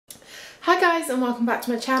Hi guys and welcome back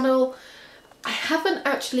to my channel. I haven't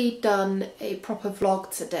actually done a proper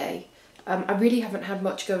vlog today. I really haven't had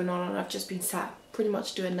much going on and I've just been sat pretty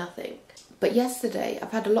much doing nothing. But yesterday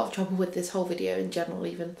I've had a lot of trouble with this whole video in general,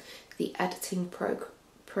 even the editing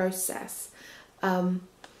process.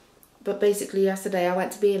 But basically yesterday I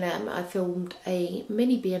went to B&M, I filmed a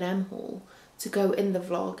mini B&M haul to go in the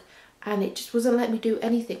vlog and it just wasn't letting me do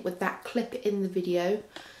anything with that clip in the video.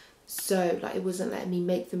 So like it wasn't letting me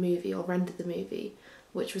make the movie or render the movie,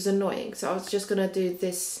 which was annoying. So I was just gonna do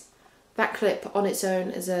that clip on its own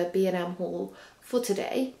as a B&M haul for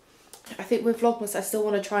today. I think with VLOGMAS I still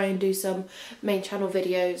want to try and do some main channel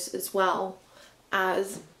videos as well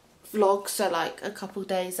as vlogs, so like a couple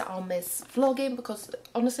days that I'll miss vlogging because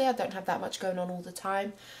honestly I don't have that much going on all the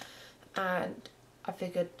time and I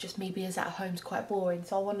figured just me being at home is quite boring,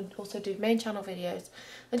 so I want to also do main channel videos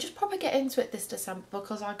and just probably get into it this December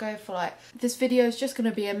because I go for like, this video is just going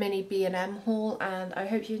to be a mini B&M haul and I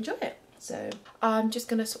hope you enjoy it. So I'm just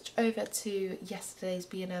going to switch over to yesterday's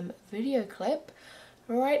B&M video clip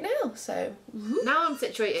right now. So now I'm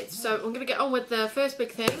situated, so I'm going to get on with the first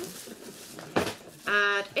big thing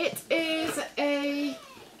and it is a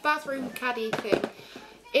bathroom caddy thing.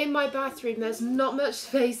 In my bathroom there's not much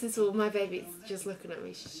space at all. My baby's just looking at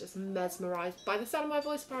me, she's just mesmerised by the sound of my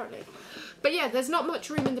voice apparently. But yeah, there's not much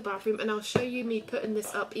room in the bathroom and I'll show you me putting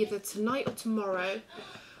this up either tonight or tomorrow.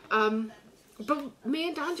 But me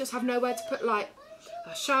and Dan just have nowhere to put like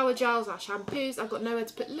our shower gels, our shampoos. I've got nowhere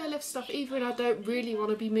to put Lilith stuff either and I don't really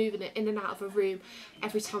want to be moving it in and out of a room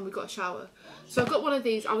every time we've got a shower. So I've got one of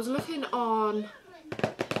these. I was looking on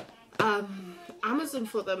Amazon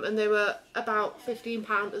for them and they were about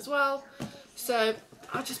 £15 as well, so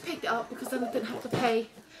I just picked it up because then I didn't have to pay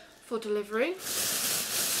for delivery.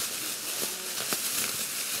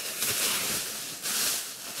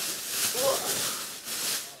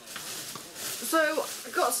 So I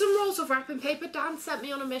got some rolls of wrapping paper. Dan sent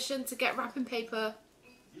me on a mission to get wrapping paper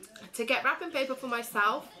for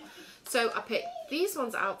myself, so I picked these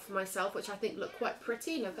ones out for myself, which I think look quite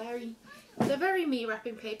pretty and they're very me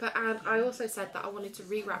wrapping paper. And I also said that I wanted to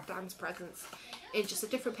rewrap Dan's presents in just a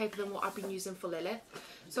different paper than what I've been using for Lilith.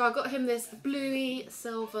 So I got him this bluey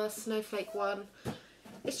silver snowflake one.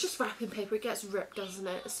 It's just wrapping paper, it gets ripped, doesn't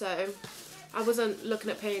it? So I wasn't looking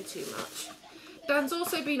at paying too much. Dan's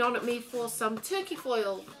also been on at me for some turkey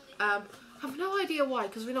foil. I have no idea why,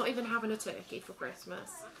 because we're not even having a turkey for Christmas.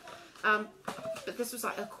 But this was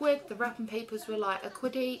like £1. The wrapping papers were like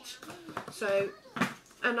 £1 each. So,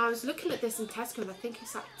 and I was looking at this in Tesco and I think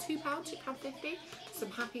it's like £2.50. So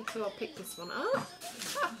I'm happy to pick this one up.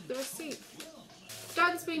 Ah, the receipt.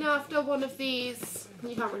 Dan's been after one of these,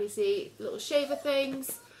 you can't really see, little shaver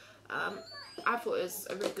things. I thought it was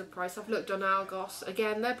a really good price. I've looked on Argos.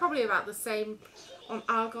 Again, they're probably about the same on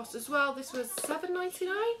Argos as well. This was £7.99.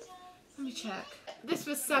 Let me check. This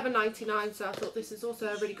was £7.99, so I thought this is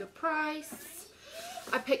also a really good price.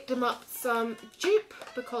 I picked him up some dupe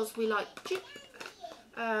because we like dupe.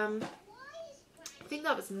 I think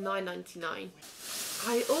that was £9.99.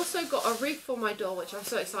 I also got a wreath for my door, which I'm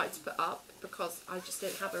so excited to put up because I just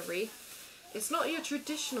didn't have a wreath. It's not your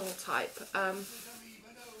traditional type,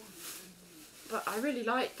 but I really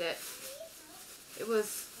liked it. It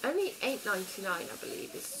was only £8.99, I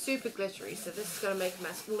believe. It's super glittery, so this is going to make a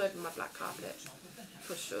mess all over my black carpet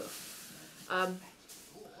for sure.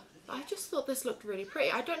 I just thought this looked really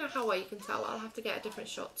pretty. I don't know how well you can tell. I'll have to get a different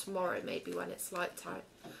shot tomorrow, maybe when it's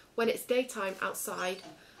when it's daytime outside.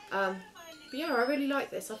 But yeah, I really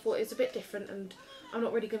like this. I thought it was a bit different, and I'm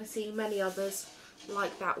not really going to see many others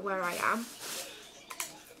like that where I am.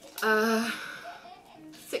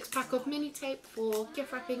 6-pack of mini tape for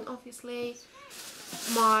gift wrapping, obviously.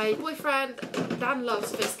 My boyfriend, Dan,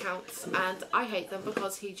 loves viscounts and I hate them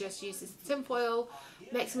because he just uses tin foil,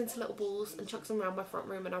 makes them into little balls and chucks them around my front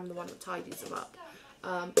room and I'm the one that tidies them up.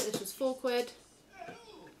 This was £4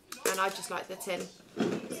 and I just like the tin,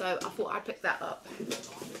 so I thought I'd pick that up.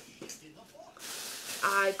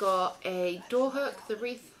 I got a door hook, the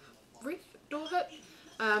wreath door hook,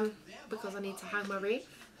 because I need to hang my wreath.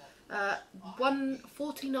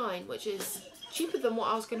 $1.49, which is cheaper than what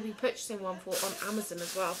I was going to be purchasing one for on Amazon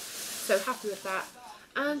as well, so happy with that.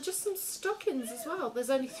 And just some stockings as well. There's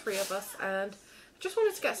only 3 of us and I just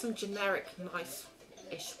wanted to get some generic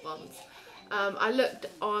nice-ish ones. I looked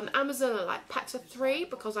on Amazon at like packs of 3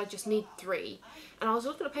 because I just need 3 and I was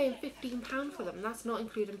looking at paying £15 for them and that's not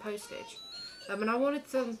including postage. And I wanted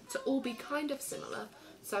them to all be kind of similar,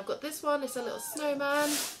 so I've got this one, it's a little snowman.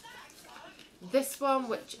 This one,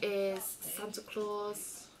 which is Santa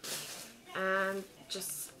Claus, and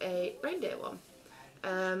just a reindeer one.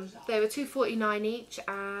 They were £2.49 each,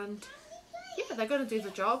 and yeah, they're going to do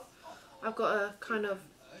the job. I've got to kind of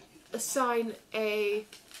assign a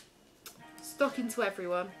stocking to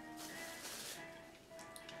everyone.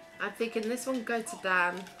 I'm thinking this one can go to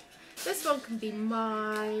Dan, this one can be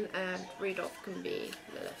mine, and Rudolph can be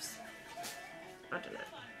Lilith's. I don't know.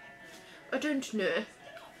 But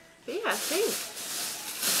yeah, I think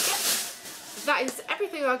that is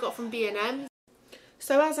everything I got from B&M.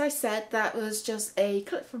 So as I said, that was just a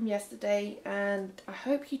clip from yesterday, and I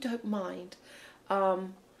hope you don't mind.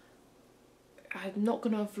 I'm not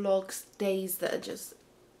going to vlog days that are just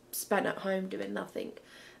spent at home doing nothing.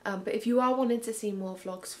 But if you are wanting to see more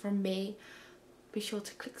vlogs from me, be sure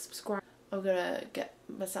to click subscribe. I'm going to get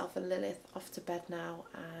myself and Lilith off to bed now,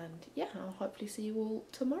 and yeah, I'll hopefully see you all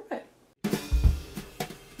tomorrow.